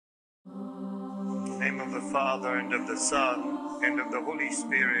name of the Father, and of the Son, and of the Holy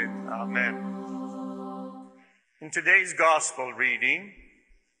Spirit. Amen. In today's Gospel reading,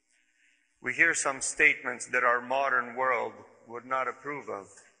 we hear some statements that our modern world would not approve of.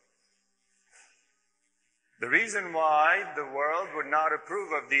 The reason why the world would not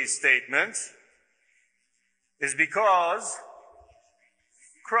approve of these statements is because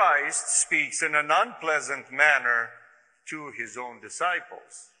Christ speaks in an unpleasant manner to his own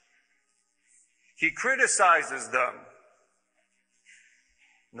disciples. He criticizes them.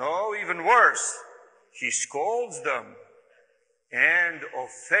 No, even worse, he scolds them and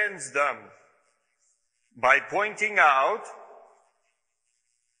offends them by pointing out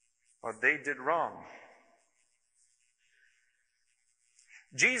what they did wrong.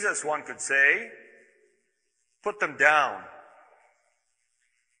 Jesus, one could say, put them down.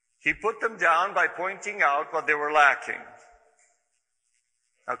 He put them down by pointing out what they were lacking.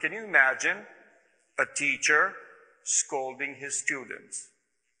 Now, can you imagine a teacher scolding his students?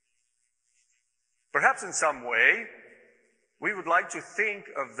 Perhaps in some way, we would like to think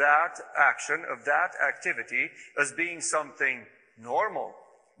of that action, of that activity, as being something normal,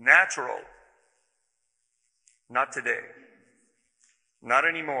 natural. Not today. Not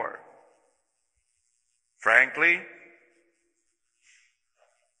anymore. Frankly,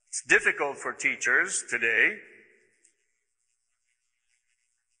 it's difficult for teachers today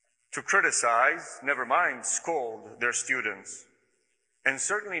to criticize, never mind scold their students, and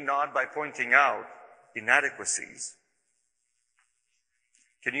certainly not by pointing out inadequacies.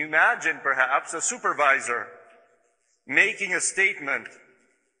 Can you imagine perhaps a supervisor making a statement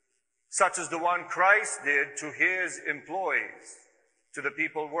such as the one Christ did to his employees, to the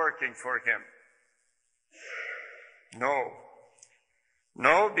people working for him? No.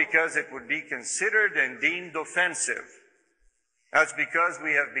 No, because it would be considered and deemed offensive. That's because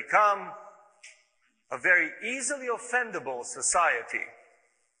we have become a very easily offendable society.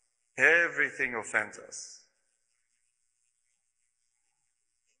 Everything offends us.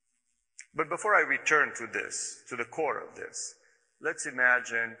 But before I return to this, to the core of this, let's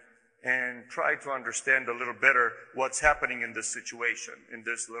imagine and try to understand a little better what's happening in this situation, in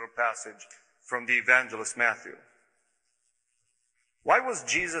this little passage from the evangelist Matthew. Why was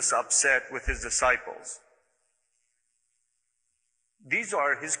Jesus upset with his disciples? These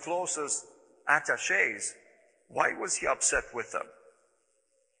are his closest attachés. Why was he upset with them?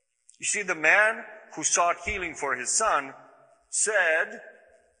 You see, the man who sought healing for his son said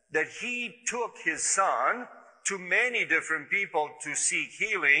that he took his son to many different people to seek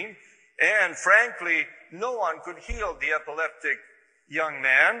healing, and frankly, no one could heal the epileptic young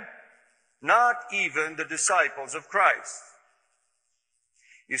man, not even the disciples of Christ.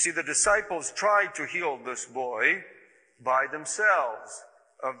 You see, the disciples tried to heal this boy by themselves,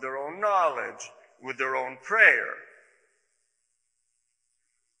 of their own knowledge, with their own prayer,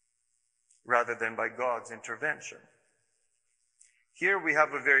 rather than by God's intervention. Here we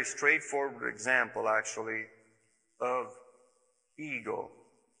have a very straightforward example, actually, of ego,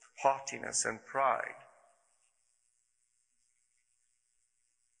 haughtiness, and pride.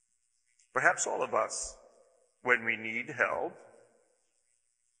 Perhaps all of us, when we need help,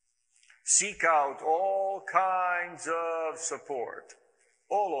 seek out all kinds of support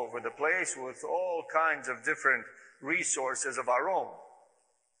all over the place with all kinds of different resources of our own,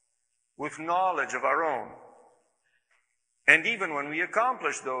 with knowledge of our own. And even when we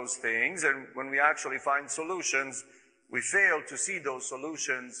accomplish those things and when we actually find solutions, we fail to see those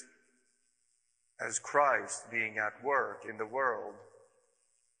solutions as Christ being at work in the world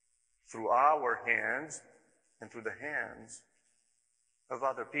through our hands and through the hands of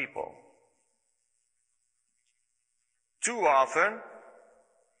other people. Too often,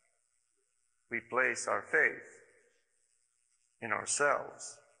 we place our faith in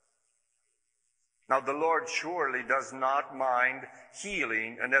ourselves. Now, the Lord surely does not mind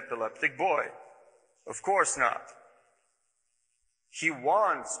healing an epileptic boy. Of course not. He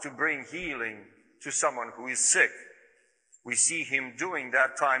wants to bring healing to someone who is sick. We see him doing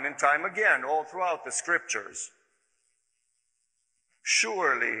that time and time again all throughout the Scriptures.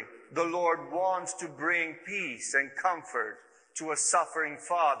 Surely, the Lord wants to bring peace and comfort to a suffering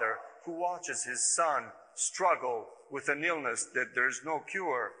father who watches his son struggle with an illness that there's no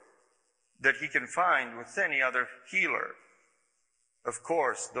cure that he can find with any other healer. Of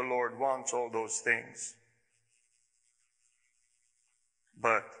course, the Lord wants all those things.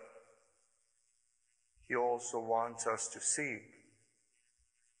 But he also wants us to see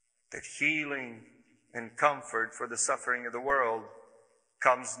that healing and comfort for the suffering of the world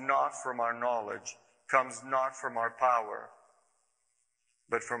comes not from our knowledge, comes not from our power,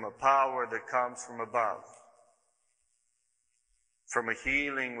 but from a power that comes from above, from a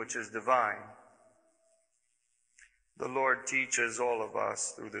healing which is divine. The Lord teaches all of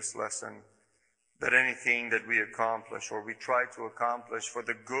us through this lesson that anything that we accomplish or we try to accomplish for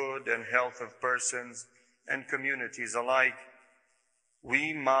the good and health of persons and communities alike,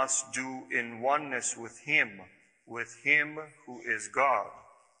 we must do in oneness with Him who is God.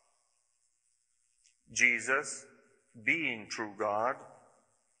 Jesus, being true God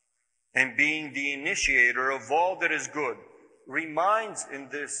and being the initiator of all that is good, reminds in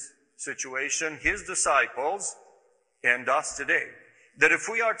this situation His disciples and us today that if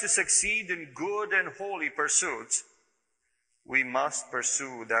we are to succeed in good and holy pursuits, we must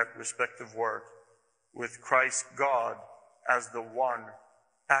pursue that respective work with Christ God as the one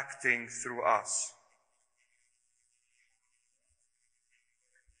acting through us.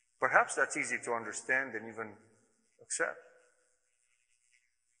 Perhaps that's easy to understand and even accept.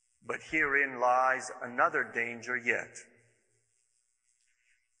 But herein lies another danger yet.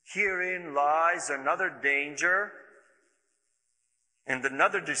 Herein lies another danger and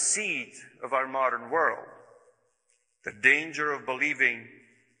another deceit of our modern world. The danger of believing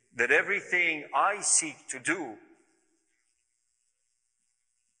that everything I seek to do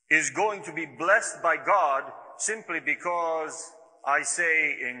is going to be blessed by God simply because I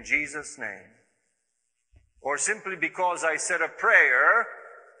say in Jesus' name, or simply because I said a prayer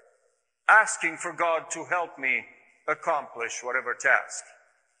asking for God to help me accomplish whatever task.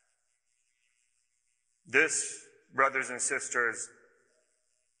 This, brothers and sisters,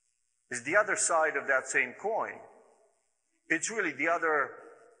 is the other side of that same coin. It's really the other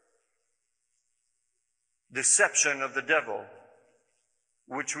deception of the devil,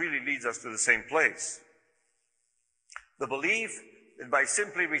 which really leads us to the same place. The belief that by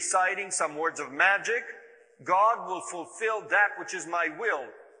simply reciting some words of magic, God will fulfill that which is my will,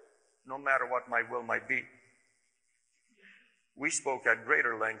 no matter what my will might be. We spoke at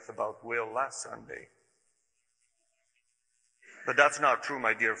greater length about will last Sunday. But that's not true,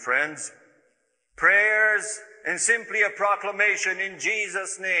 my dear friends. Prayers and simply a proclamation in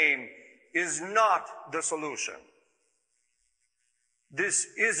Jesus' name is not the solution. This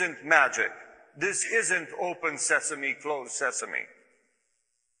isn't magic. This isn't open sesame, closed sesame.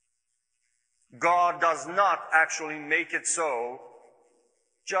 God does not actually make it so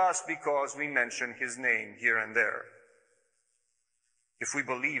just because we mention His name here and there. If we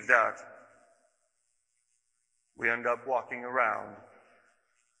believe that, we end up walking around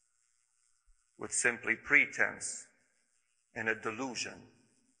with simply pretense and a delusion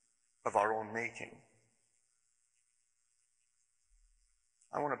of our own making.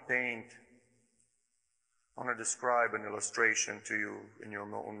 I want to describe an illustration to you in your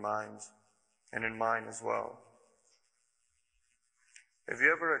own minds and in mine as well. Have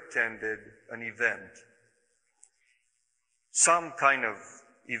you ever attended an event? Some kind of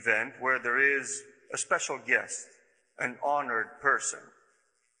event where there is a special guest, an honored person.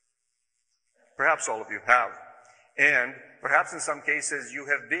 Perhaps all of you have. And perhaps in some cases you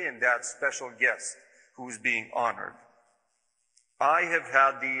have been that special guest who is being honored. I have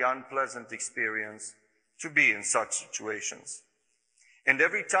had the unpleasant experience to be in such situations. And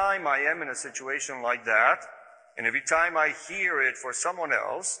every time I am in a situation like that, and every time I hear it for someone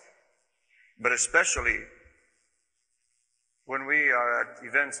else, but especially when we are at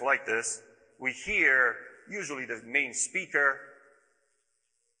events like this, we hear usually the main speaker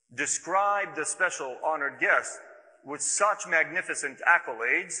describe the special honored guest with such magnificent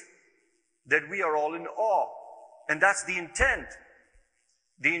accolades that we are all in awe. And that's the intent.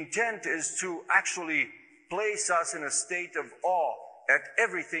 The intent is to actually place us in a state of awe at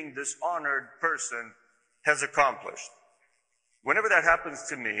everything this honored person has accomplished. Whenever that happens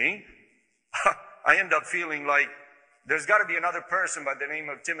to me, I end up feeling like there's got to be another person by the name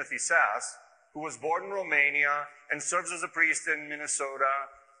of Timothy Sass who was born in Romania and serves as a priest in Minnesota,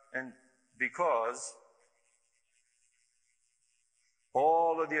 and because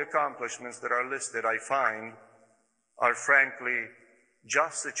all of the accomplishments that are listed, I find, are frankly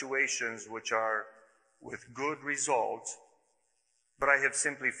just situations which are with good results, but I have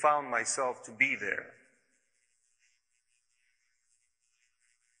simply found myself to be there.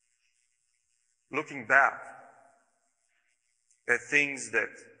 Looking back at things that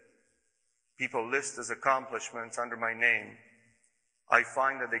people list as accomplishments under my name, I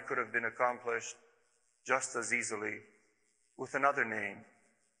find that they could have been accomplished just as easily with another name,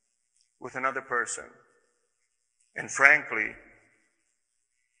 with another person. And frankly,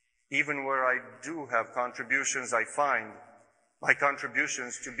 even where I do have contributions, I find my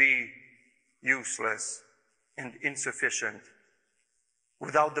contributions to be useless and insufficient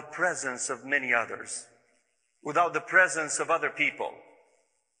without the presence of many others, without the presence of other people.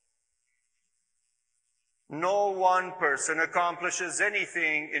 No one person accomplishes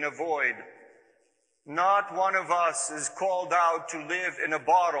anything in a void. Not one of us is called out to live in a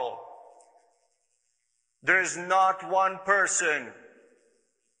bottle. There is not one person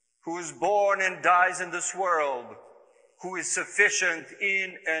who is born and dies in this world who is sufficient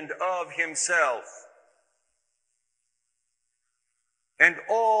in and of himself. And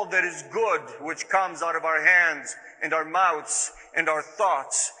all that is good which comes out of our hands and our mouths and our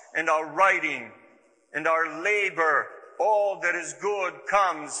thoughts and our writing and our labor, all that is good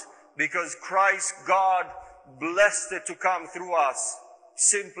comes because Christ God blessed it to come through us,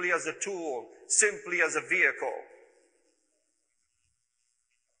 simply as a tool, simply as a vehicle.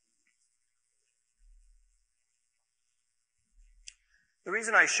 The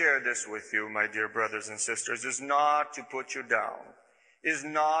reason I share this with you, my dear brothers and sisters, is not to put you down, is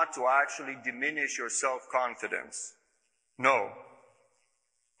not to actually diminish your self-confidence. No,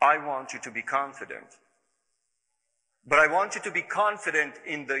 I want you to be confident. But I want you to be confident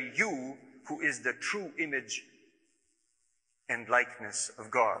in the you who is the true image and likeness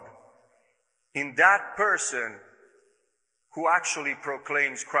of God. In that person who actually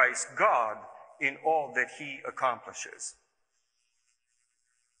proclaims Christ God in all that he accomplishes.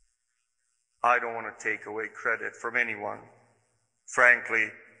 I don't want to take away credit from anyone. Frankly,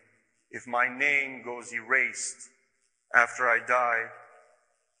 if my name goes erased after I die,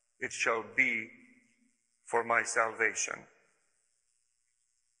 it shall be for my salvation.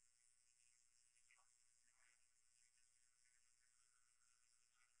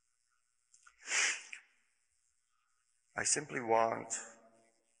 I simply want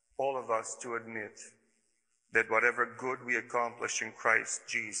all of us to admit that whatever good we accomplish in Christ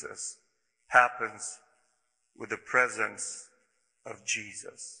Jesus happens with the presence of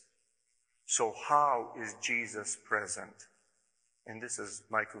Jesus. So how is Jesus present? And this is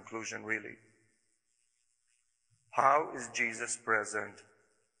my conclusion really. How is Jesus present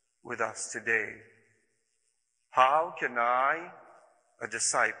with us today? How can I, a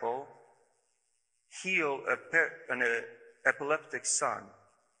disciple, heal an epileptic son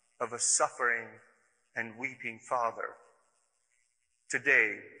of a suffering and weeping father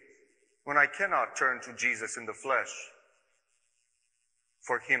today, when I cannot turn to Jesus in the flesh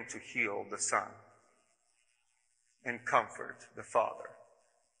for him to heal the son and comfort the father?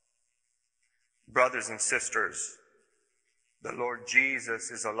 Brothers and sisters, the Lord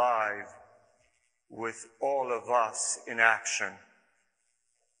Jesus is alive with all of us in action.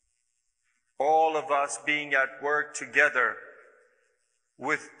 All of us being at work together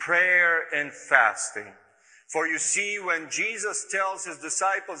with prayer and fasting. For you see, when Jesus tells his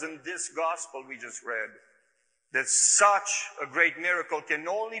disciples in this gospel we just read, that such a great miracle can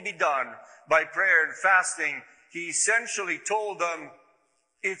only be done by prayer and fasting, he essentially told them,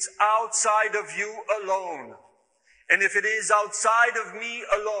 it's outside of you alone. And if it is outside of me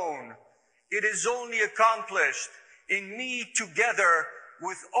alone, it is only accomplished in me together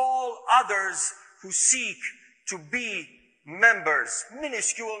with all others who seek to be members,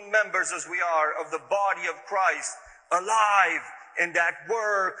 minuscule members as we are, of the body of Christ, alive and at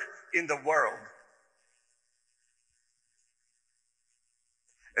work in the world.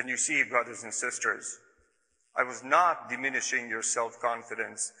 And you see, brothers and sisters, I was not diminishing your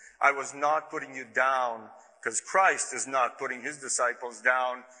self-confidence. I was not putting you down, because Christ is not putting his disciples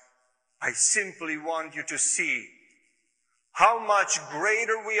down. I simply want you to see how much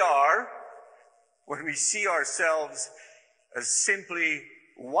greater we are when we see ourselves as simply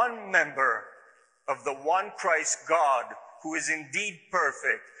one member of the one Christ God, who is indeed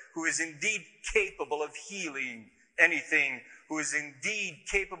perfect, who is indeed capable of healing anything, who is indeed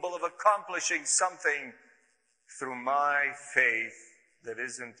capable of accomplishing something through my faith that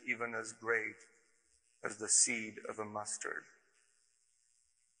isn't even as great as the seed of a mustard.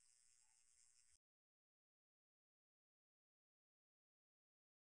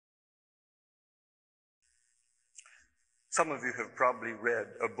 Some of you have probably read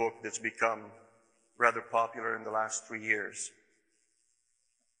a book that's become rather popular in the last 3 years.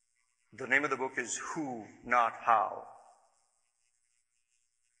 The name of the book is Who, Not How.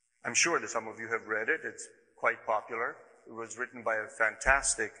 I'm sure that some of you have read it. It's quite popular. It was written by a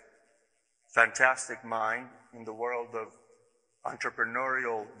fantastic mind in the world of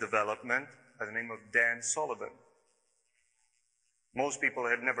entrepreneurial development by the name of Dan Sullivan. Most people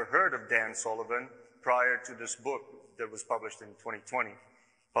had never heard of Dan Sullivan prior to this book that was published in 2020.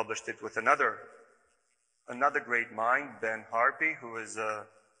 Published it with another great mind, Ben Harpy, who is a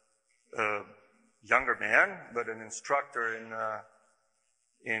younger man, but an instructor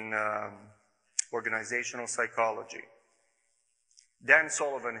in organizational psychology. Dan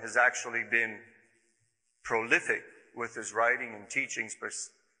Sullivan has actually been prolific with his writing and teachings,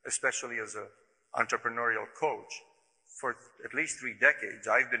 especially as an entrepreneurial coach, for at least 3 decades.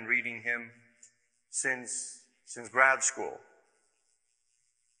 I've been reading him since grad school.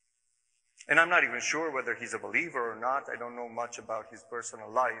 And I'm not even sure whether he's a believer or not. I don't know much about his personal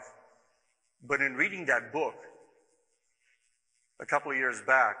life. But in reading that book a couple of years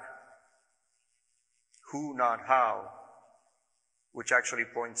back, Who Not How, which actually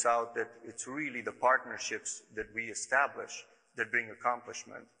points out that it's really the partnerships that we establish that bring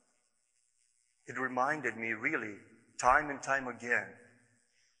accomplishment, it reminded me really, time and time again,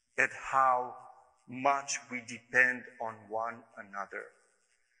 at how much we depend on one another,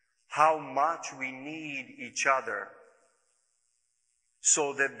 how much we need each other,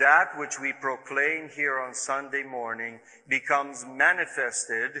 so that that which we proclaim here on Sunday morning becomes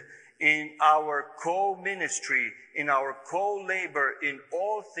manifested in our co-ministry, in our co-labor, in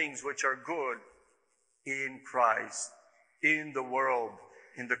all things which are good in Christ, in the world,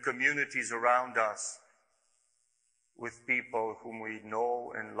 in the communities around us, with people whom we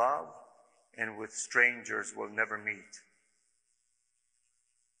know and love, and with strangers we'll never meet.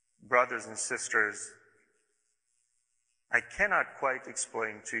 Brothers and sisters, I cannot quite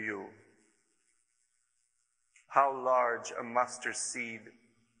explain to you how large a mustard seed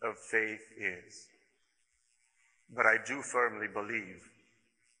of faith is. But I do firmly believe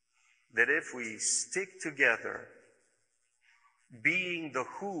that if we stick together, being the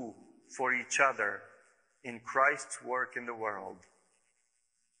who for each other in Christ's work in the world,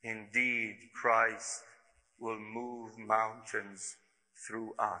 indeed Christ will move mountains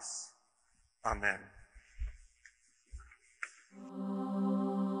through us. Amen.